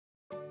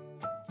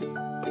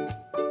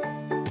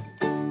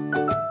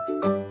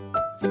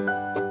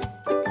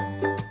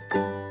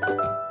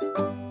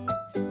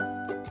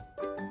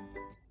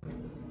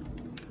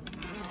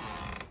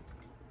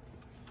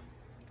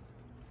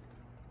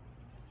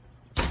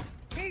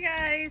Hey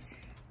guys,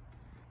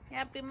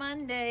 happy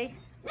Monday.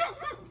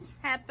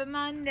 Happy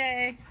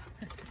Monday.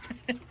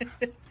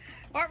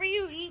 What were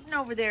you eating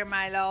over there,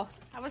 Milo?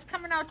 I was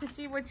coming out to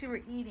see what you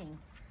were eating.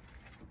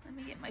 Let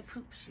me get my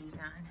poop shoes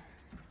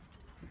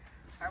on.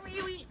 What were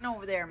you eating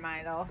over there,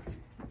 Milo?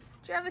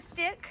 Did you have a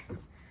stick? Did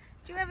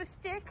you have a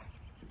stick?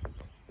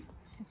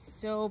 It's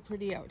so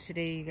pretty out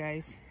today, you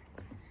guys.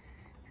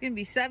 It's gonna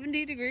be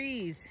 70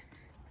 degrees.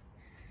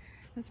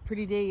 It was a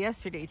pretty day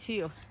yesterday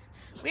too.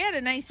 We had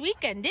a nice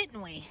weekend, didn't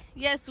we?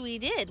 Yes, we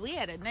did. We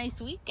had a nice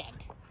weekend.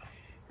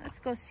 Let's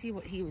go see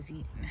what he was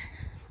eating.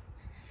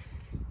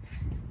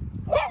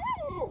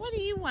 What do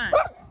you want?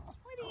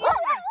 What do you want?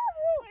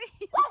 What do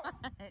you want?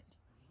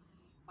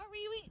 What were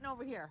you eating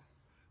over here?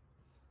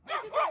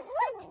 Was it that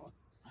stick?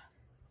 I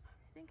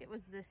think it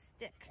was this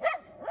stick.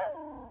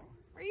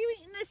 Were you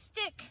eating this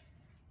stick?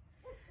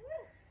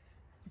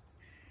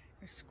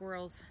 There's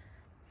squirrels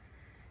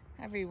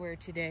everywhere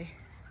today.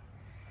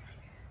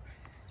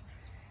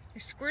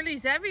 There's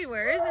squirrelies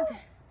everywhere, isn't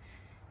there?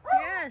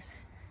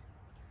 Yes.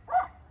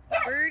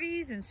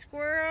 Birdies and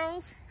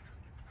squirrels.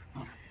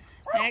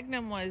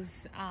 Magnum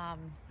was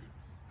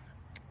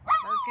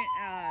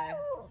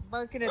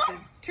barking at the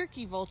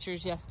turkey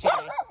vultures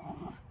yesterday.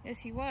 Yes,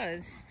 he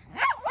was.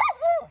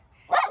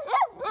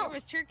 There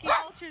was turkey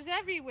vultures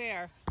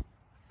everywhere.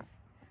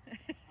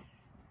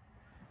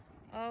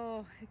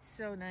 Oh, it's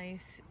so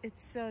nice.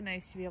 It's so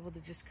nice to be able to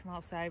just come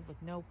outside with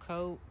no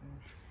coat and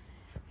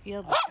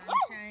feel the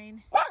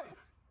sunshine.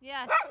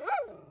 Yes,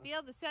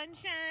 feel the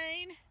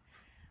sunshine.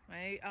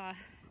 My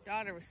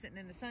daughter was sitting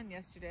in the sun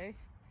yesterday.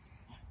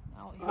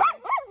 Out here.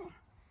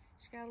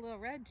 She got a little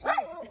red too.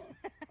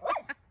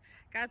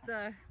 Got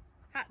the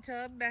hot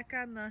tub back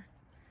on the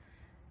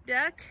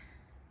deck.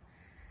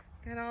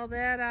 Got all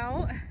that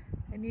out.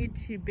 I need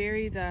to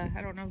bury the,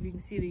 I don't know if you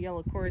can see the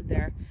yellow cord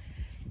there.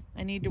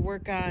 I need to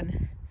work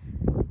on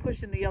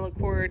pushing the yellow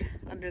cord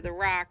under the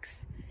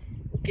rocks,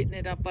 getting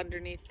it up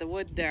underneath the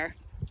wood there,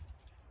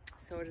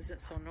 so it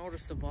isn't so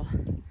noticeable.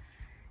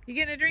 You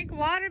getting a drink of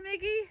water,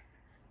 Miggy?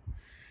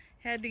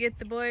 Had to get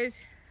the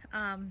boys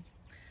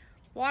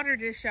water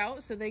dish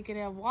out so they could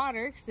have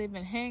water because they've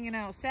been hanging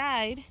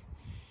outside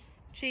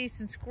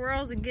chasing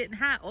squirrels and getting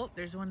hot. Oh,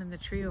 there's one in the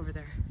tree over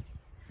there.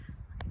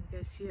 Can you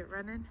guys see it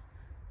running?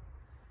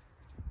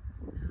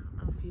 I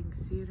don't know if you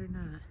can see it or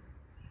not.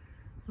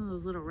 One of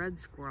those little red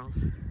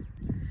squirrels.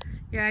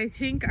 Yeah, I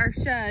think our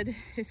shed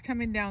is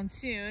coming down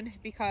soon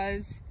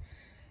because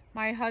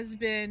my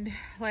husband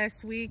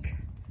last week,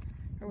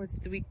 or was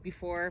it the week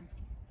before,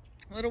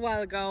 a little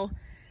while ago,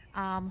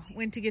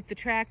 went to get the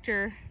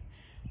tractor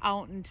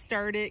out and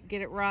start it,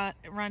 get it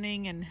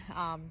running and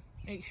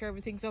make sure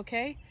everything's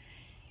okay.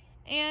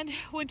 And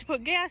went to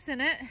put gas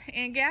in it,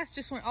 and gas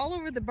just went all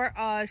over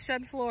the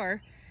shed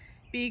floor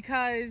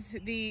because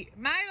the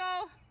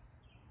Milo,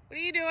 what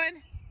are you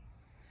doing?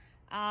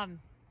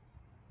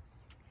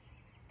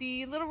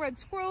 The little red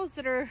squirrels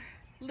that are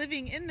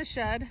living in the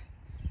shed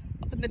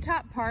up in the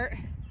top part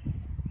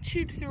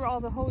chewed through all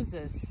the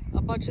hoses,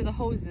 a bunch of the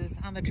hoses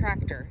on the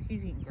tractor.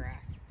 He's eating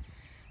grass.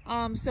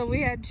 So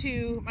we had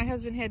to, my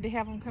husband had to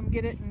have him come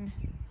get it and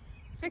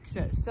fix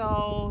it.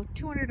 So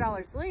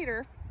 $200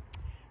 later,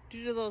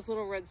 due to those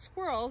little red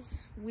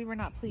squirrels, we were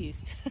not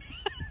pleased.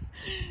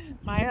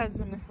 My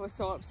husband was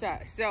so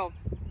upset. So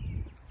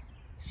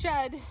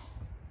shed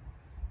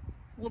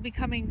will be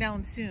coming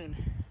down soon.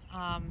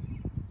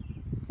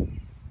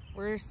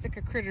 We're sick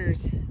of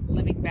critters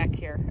living back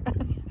here.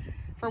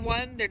 For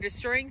one, they're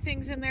destroying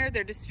things in there.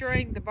 They're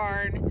destroying the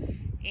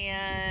barn.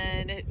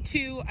 And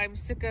two, I'm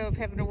sick of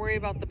having to worry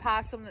about the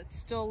possum that's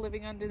still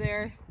living under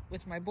there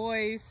with my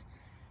boys.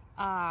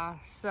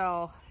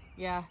 So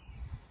yeah,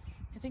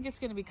 I think it's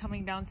going to be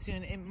coming down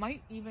soon. It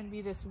might even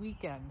be this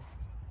weekend.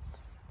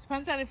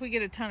 Depends on if we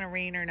get a ton of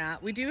rain or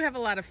not. We do have a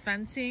lot of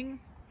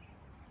fencing,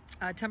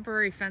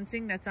 temporary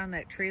fencing that's on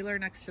that trailer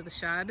next to the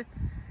shed.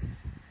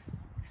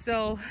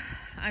 So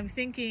I'm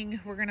thinking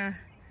we're gonna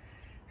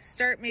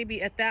start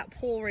maybe at that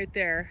pole right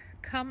there,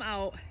 come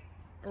out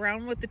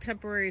around with the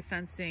temporary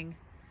fencing,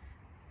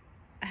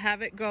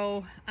 have it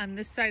go on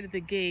this side of the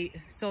gate,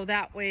 so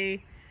that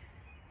way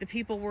the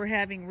people we're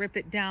having rip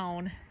it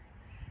down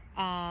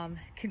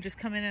can just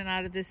come in and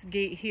out of this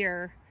gate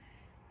here,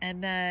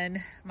 and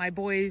then my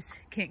boys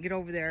can't get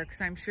over there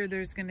because I'm sure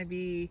there's gonna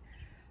be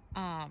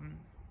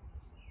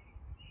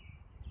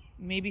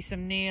maybe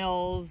some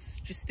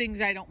nails, just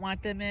things I don't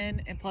want them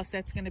in. And plus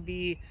that's going to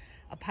be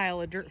a pile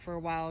of dirt for a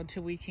while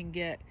until we can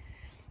get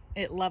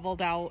it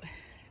leveled out,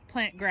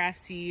 plant grass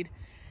seed,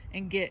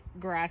 and get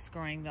grass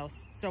growing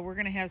those. So we're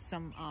going to have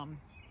some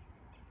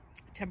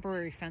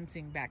temporary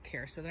fencing back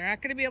here. So they're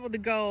not going to be able to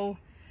go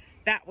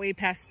that way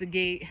past the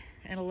gate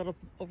and a little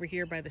over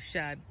here by the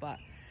shed, but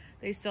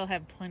they still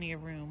have plenty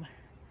of room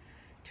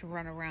to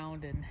run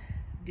around and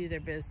do their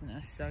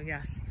business. So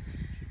yes,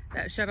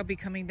 that shed will be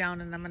coming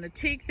down, and I'm going to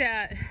take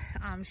that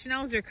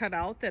Schnauzer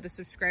cutout that a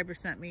subscriber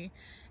sent me,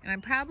 and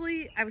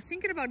I was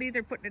thinking about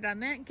either putting it on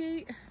that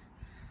gate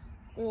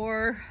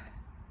or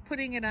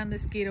putting it on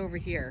this gate over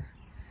here.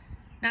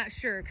 Not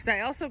sure, because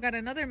I also got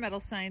another metal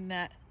sign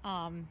that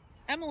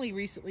Emily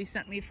recently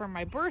sent me for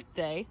my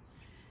birthday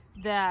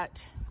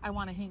that I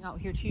want to hang out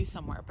here too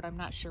somewhere, but I'm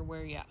not sure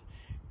where yet.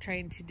 I'm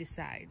trying to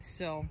decide.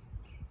 So,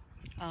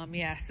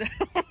 yeah, so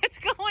what's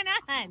going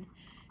on?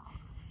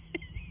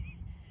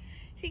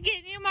 Is he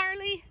getting you,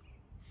 Marley?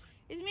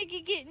 Is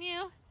Miggy getting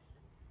you?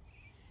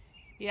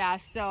 Yeah,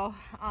 so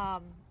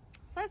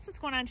that's what's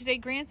going on today.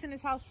 Grant's in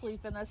his house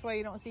sleeping. That's why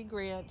you don't see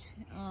Grant.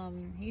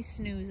 He's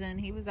snoozing.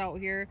 He was out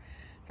here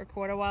for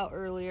quite a while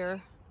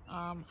earlier.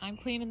 I'm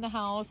cleaning the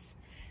house,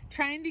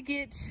 trying to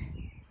get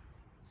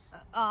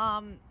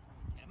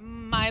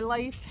my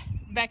life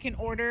back in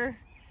order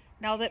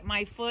now that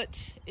my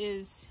foot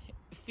is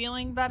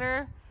feeling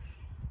better.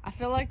 I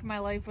feel like my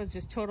life was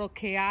just total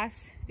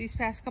chaos these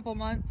past couple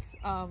months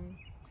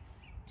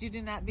due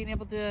to not being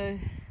able to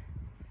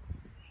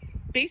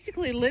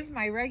basically live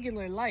my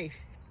regular life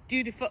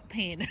due to foot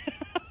pain.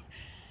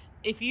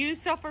 If you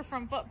suffer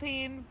from foot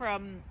pain,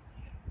 from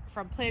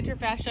plantar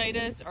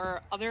fasciitis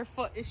or other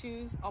foot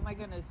issues, oh my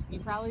goodness, you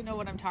probably know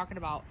what I'm talking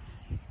about.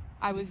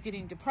 I was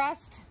getting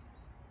depressed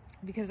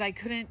because I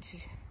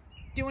couldn't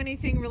do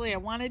anything really I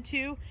wanted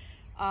to.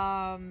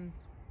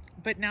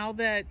 But now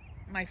that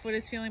my foot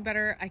is feeling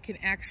better, I can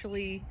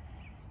actually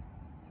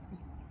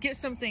get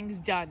some things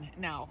done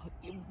now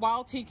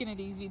while taking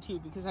it easy too,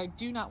 because I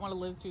do not want to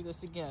live through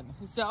this again.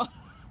 So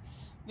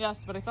yes,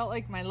 but I felt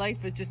like my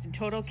life was just in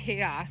total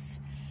chaos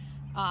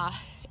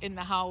in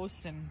the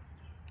house and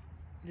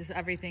just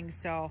everything.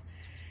 So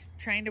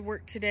trying to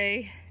work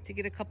today to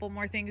get a couple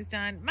more things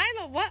done.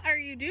 Milo, what are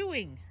you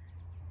doing?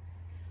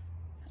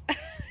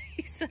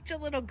 He's such a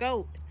little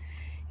goat.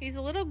 He's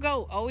a little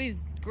goat,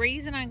 always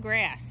grazing on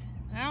grass.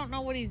 I don't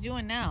know what he's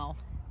doing now.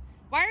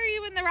 Why are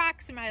you in the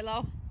rocks,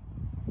 Milo?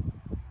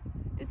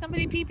 Did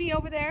somebody pee-pee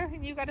over there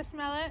and you got to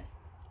smell it?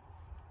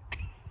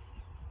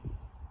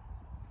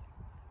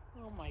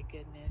 Oh my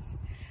goodness.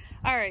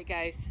 All right,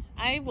 guys.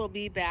 I will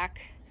be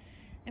back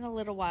in a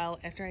little while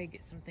after I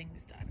get some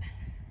things done.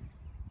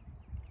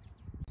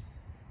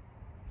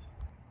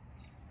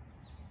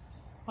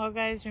 Well,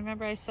 guys,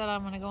 remember I said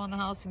I'm going to go in the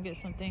house and get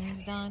some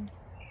things done?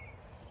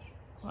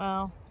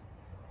 Well,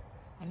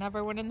 I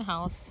never went in the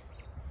house.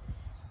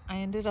 I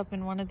ended up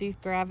in one of these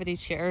gravity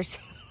chairs.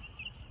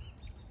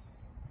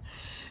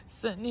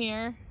 Sitting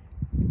here,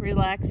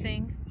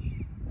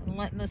 relaxing, and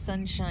letting the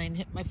sunshine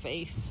hit my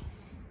face.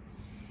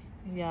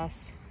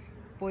 Yes,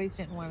 boys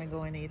didn't want to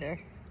go in either.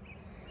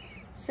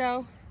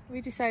 So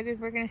we decided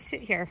we're going to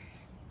sit here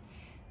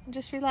and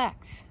just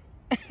relax.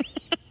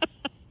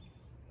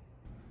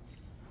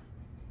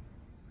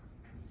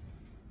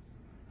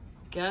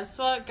 Guess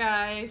what,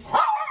 guys?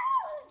 What?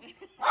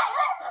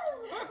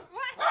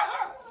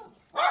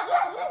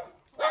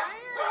 Why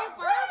are you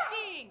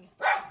barking?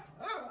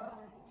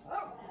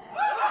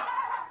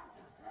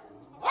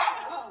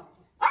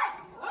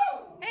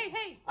 Hey,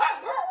 hey.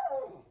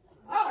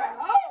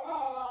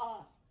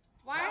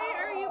 Why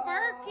are you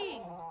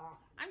barking?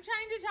 I'm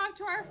trying to talk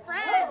to our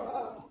friends.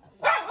 All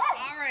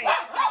right,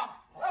 so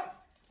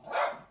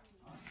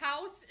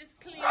house is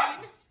clean.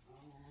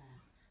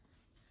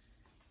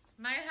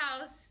 My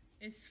house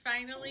is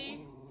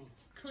finally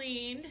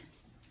cleaned.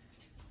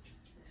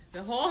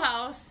 The whole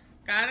house.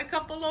 Got a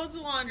couple loads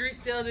of laundry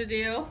still to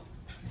do.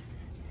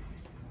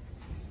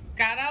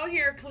 Got out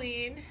here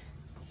cleaned.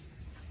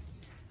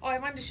 Oh, I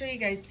wanted to show you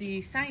guys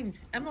the sign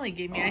Emily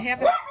gave me. I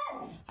have it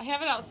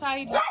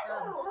outside.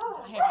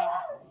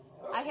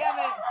 I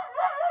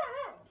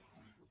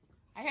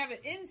have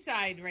it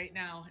inside right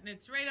now, and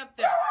it's right up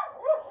there.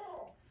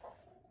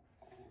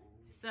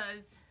 It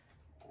says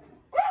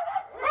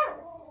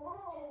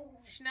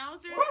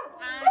Schnauzers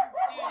on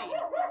duty.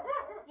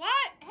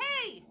 What?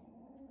 Hey!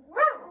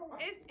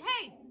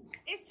 Hey!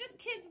 It's just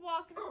kids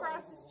walking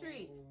across the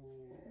street.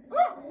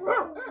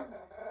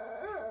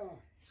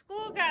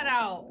 School got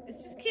out.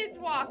 It's just kids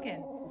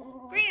walking.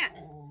 Grant,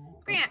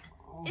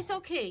 it's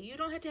okay. You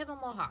don't have to have a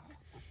mohawk.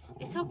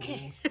 It's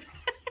okay.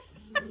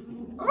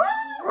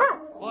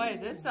 Boy,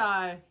 this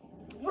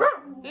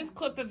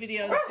clip of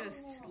video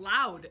is just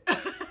loud.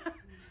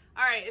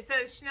 All right, it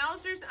says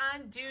Schnauzers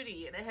on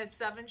duty, and it has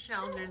 7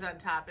 Schnauzers on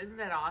top. Isn't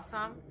that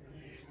awesome?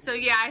 So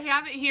yeah, I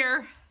have it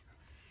here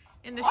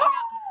in the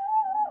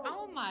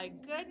oh my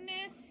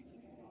goodness.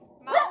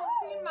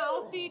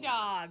 Mouthy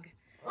dog.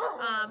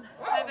 I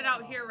have it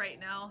out here right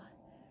now.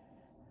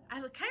 I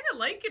kind of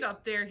like it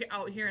up there,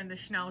 out here in the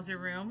Schnauzer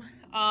room.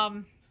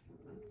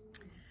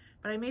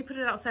 But I may put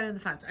it outside of the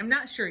fence. I'm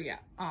not sure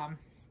yet.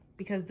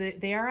 Because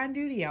they are on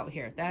duty out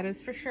here. That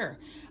is for sure.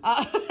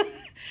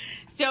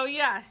 So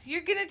yes,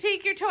 you're gonna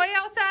take your toy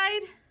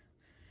outside?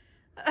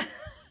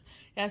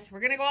 Yes, we're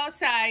gonna go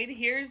outside.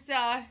 Here's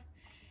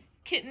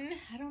Kitten.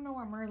 I don't know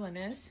where Merlin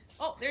is.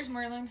 Oh, there's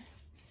Merlin.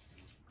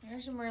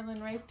 There's a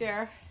Merlin right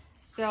there.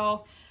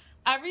 So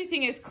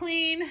everything is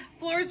clean.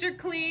 Floors are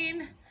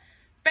clean.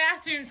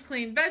 Bathroom's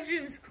clean.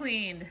 Bedroom's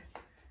cleaned.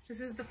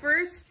 This is the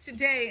first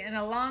day in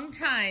a long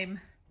time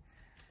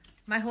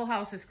my whole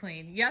house is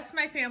clean. Yes,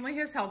 my family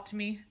has helped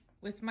me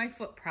with my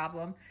foot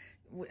problem.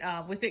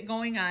 with it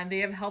going on. They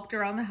have helped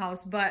around the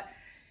house, but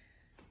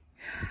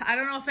I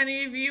don't know if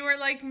any of you are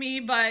like me,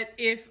 but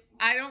if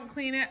I don't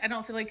clean it, I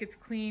don't feel like it's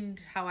cleaned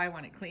how I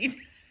want it cleaned.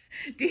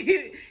 Do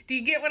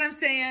you get what I'm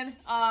saying?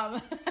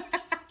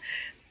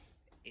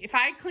 If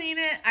I clean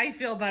it, I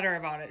feel better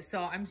about it.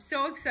 So I'm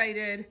so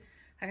excited.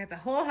 I got the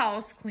whole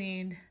house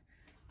cleaned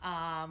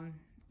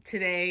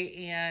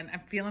today, and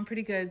I'm feeling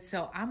pretty good.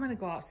 So I'm going to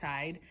go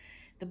outside.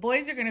 The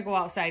boys are going to go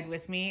outside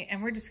with me,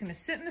 and we're just going to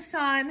sit in the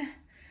sun,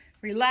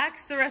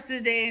 relax the rest of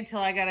the day until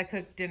I got to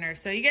cook dinner.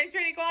 So you guys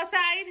ready to go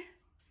outside?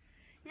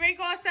 You ready to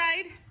go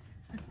outside?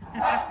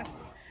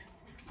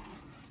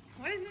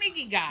 What has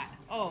Miggy got?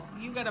 Oh,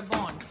 you got a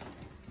bone.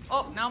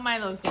 Oh, now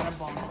Milo's got a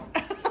bone.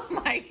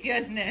 Oh my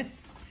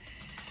goodness.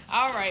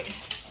 All right.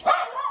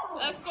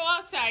 Let's go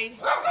outside.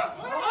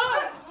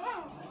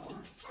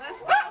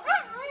 Let's go.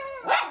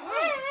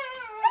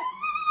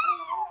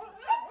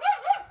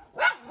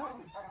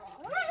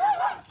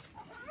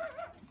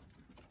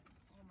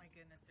 Oh my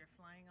goodness, they're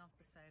flying off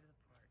the side of the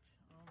porch.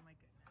 Oh my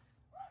goodness.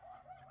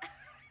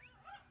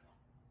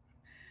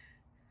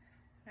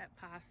 That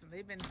possum,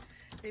 they've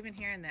been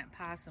hearing that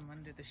possum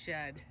under the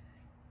shed.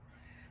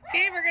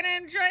 Okay, we're gonna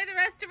enjoy the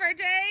rest of our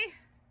day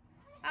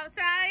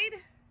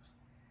outside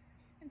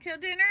until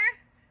dinner.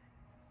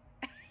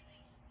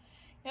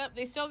 Yep,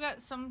 they still got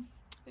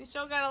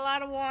a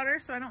lot of water,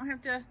 so I don't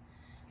have to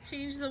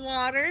change the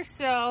water.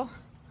 So,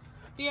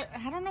 yeah,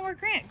 I don't know where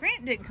Grant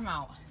didn't come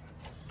out.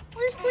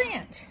 Where's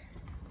Grant?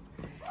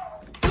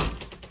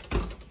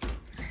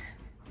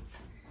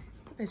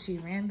 I bet she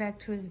ran back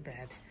to his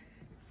bed.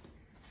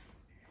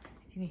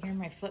 Can you hear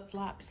my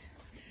flip-flops?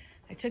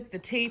 I took the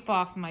tape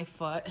off my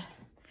foot.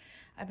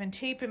 I've been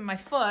taping my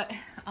foot,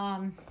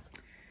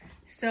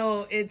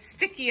 so it's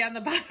sticky on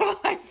the bottom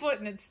of my foot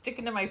and it's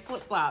sticking to my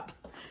flip-flop.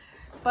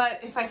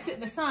 But if I sit in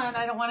the sun,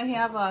 I don't want to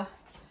have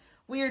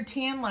weird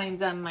tan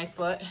lines on my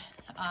foot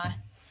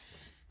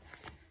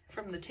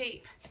from the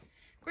tape.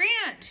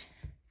 Grant!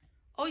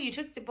 Oh, you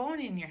took the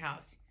bone in your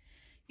house.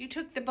 You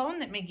took the bone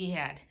that Miggy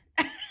had.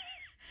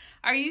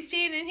 Are you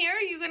staying in here or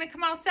are you going to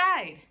come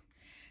outside?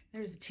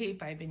 There's a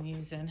tape I've been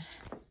using.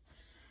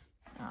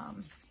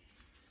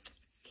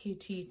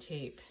 KT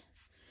tape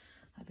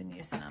I've been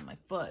using on my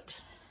foot.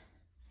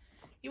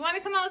 You want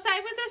to come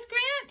outside with us,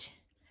 Grant?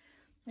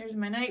 There's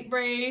my night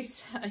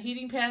brace, a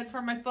heating pad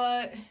for my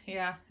foot.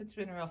 Yeah, it's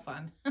been real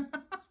fun.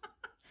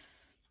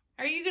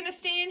 Are you going to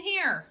stay in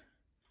here?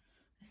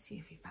 Let's see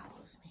if he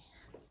follows me.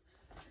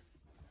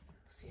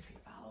 See if he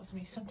follows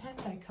me.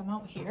 Sometimes I come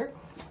out here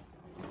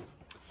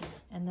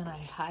and then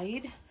I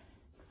hide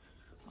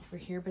over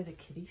here by the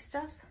kitty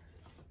stuff.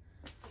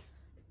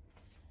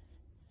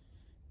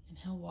 And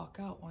he'll walk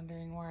out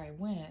wondering where I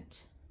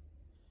went.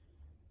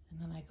 And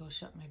then I go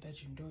shut my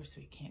bedroom door so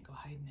he can't go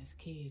hide in his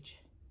cage.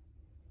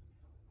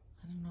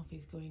 I don't know if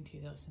he's going to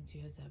though, since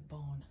he has that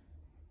bone.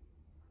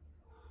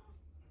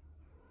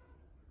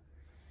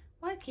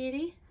 What,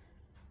 kitty?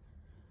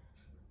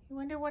 You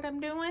wonder what I'm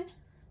doing?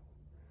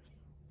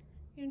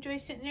 You enjoy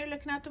sitting there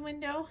looking out the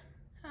window?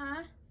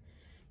 Huh?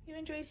 You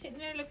enjoy sitting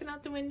there looking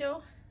out the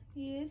window?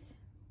 Yes.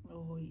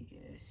 Oh,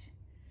 yes.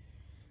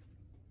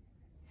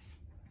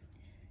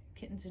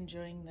 Kitten's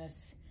enjoying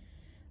this.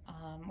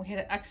 We had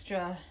an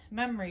extra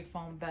memory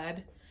foam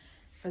bed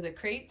for the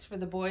crates for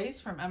the boys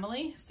from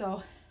Emily,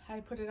 so I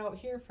put it out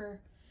here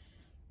for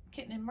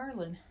Kitten and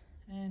Merlin,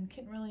 and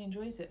Kitten really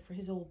enjoys it for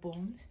his old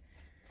bones.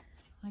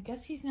 I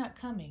guess he's not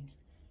coming.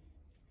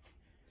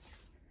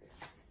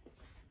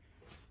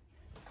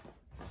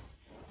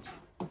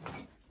 I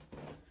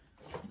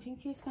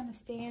think he's gonna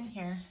stay in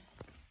here.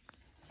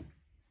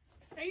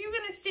 Are you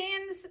gonna stay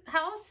in this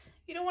house?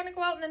 You don't want to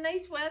go out in the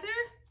nice weather?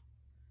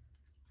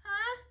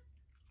 Huh?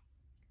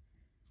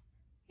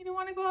 You don't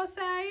want to go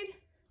outside?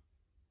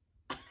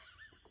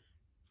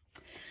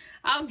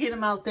 I'll get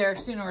him out there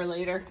sooner or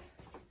later.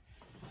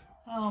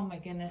 Oh my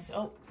goodness.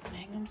 Oh,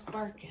 Magnum's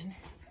barking.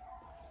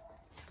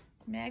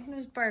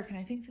 Magnum's barking.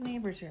 I think the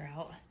neighbors are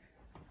out.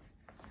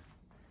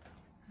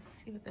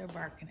 Let's see what they're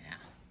barking at.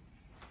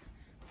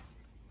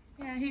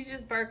 Yeah, he's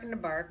just barking to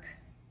bark.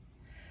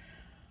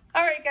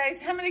 All right,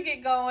 guys, I'm going to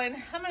get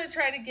going. I'm going to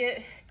try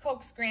to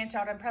coax Grant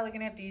out. I'm probably going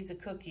to have to use a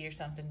cookie or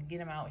something to get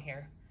him out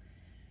here,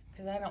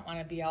 because I don't want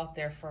to be out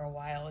there for a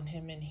while and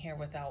him in here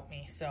without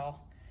me. So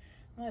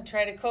I'm going to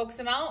try to coax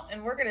him out,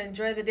 and we're going to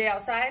enjoy the day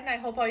outside. And I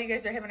hope all you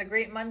guys are having a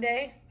great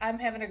Monday. I'm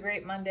having a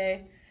great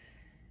Monday.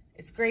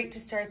 It's great to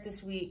start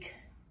this week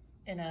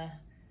in a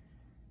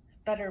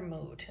better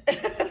mood.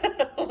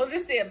 We'll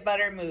just say a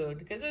better mood,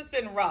 because it's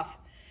been rough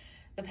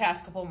the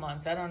past couple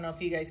months. I don't know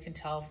if you guys can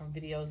tell from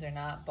videos or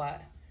not,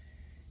 but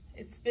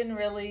it's been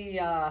really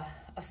a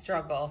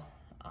struggle.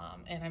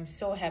 And I'm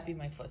so happy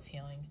my foot's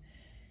healing,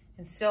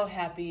 and so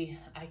happy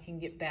I can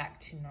get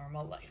back to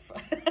normal life.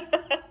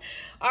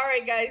 All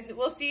right, guys,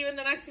 we'll see you in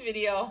the next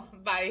video.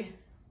 Bye.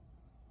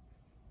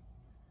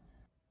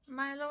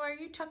 Milo, are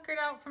you tuckered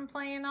out from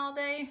playing all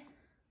day?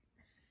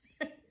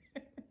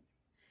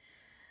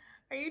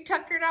 Are you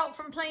tuckered out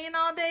from playing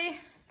all day?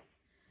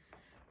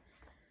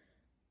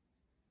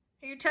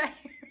 Are you tired?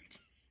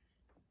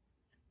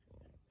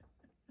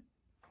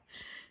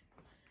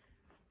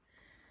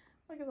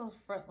 Look at those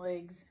front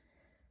legs.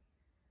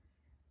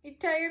 You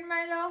tired,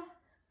 Milo?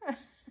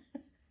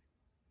 It's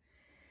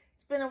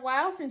been a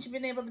while since you've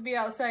been able to be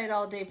outside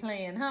all day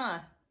playing,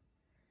 huh?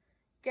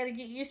 Gotta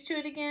get used to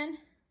it again?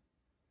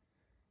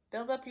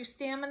 Build up your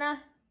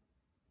stamina?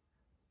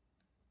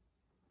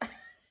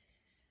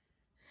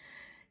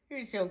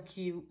 You're so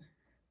cute.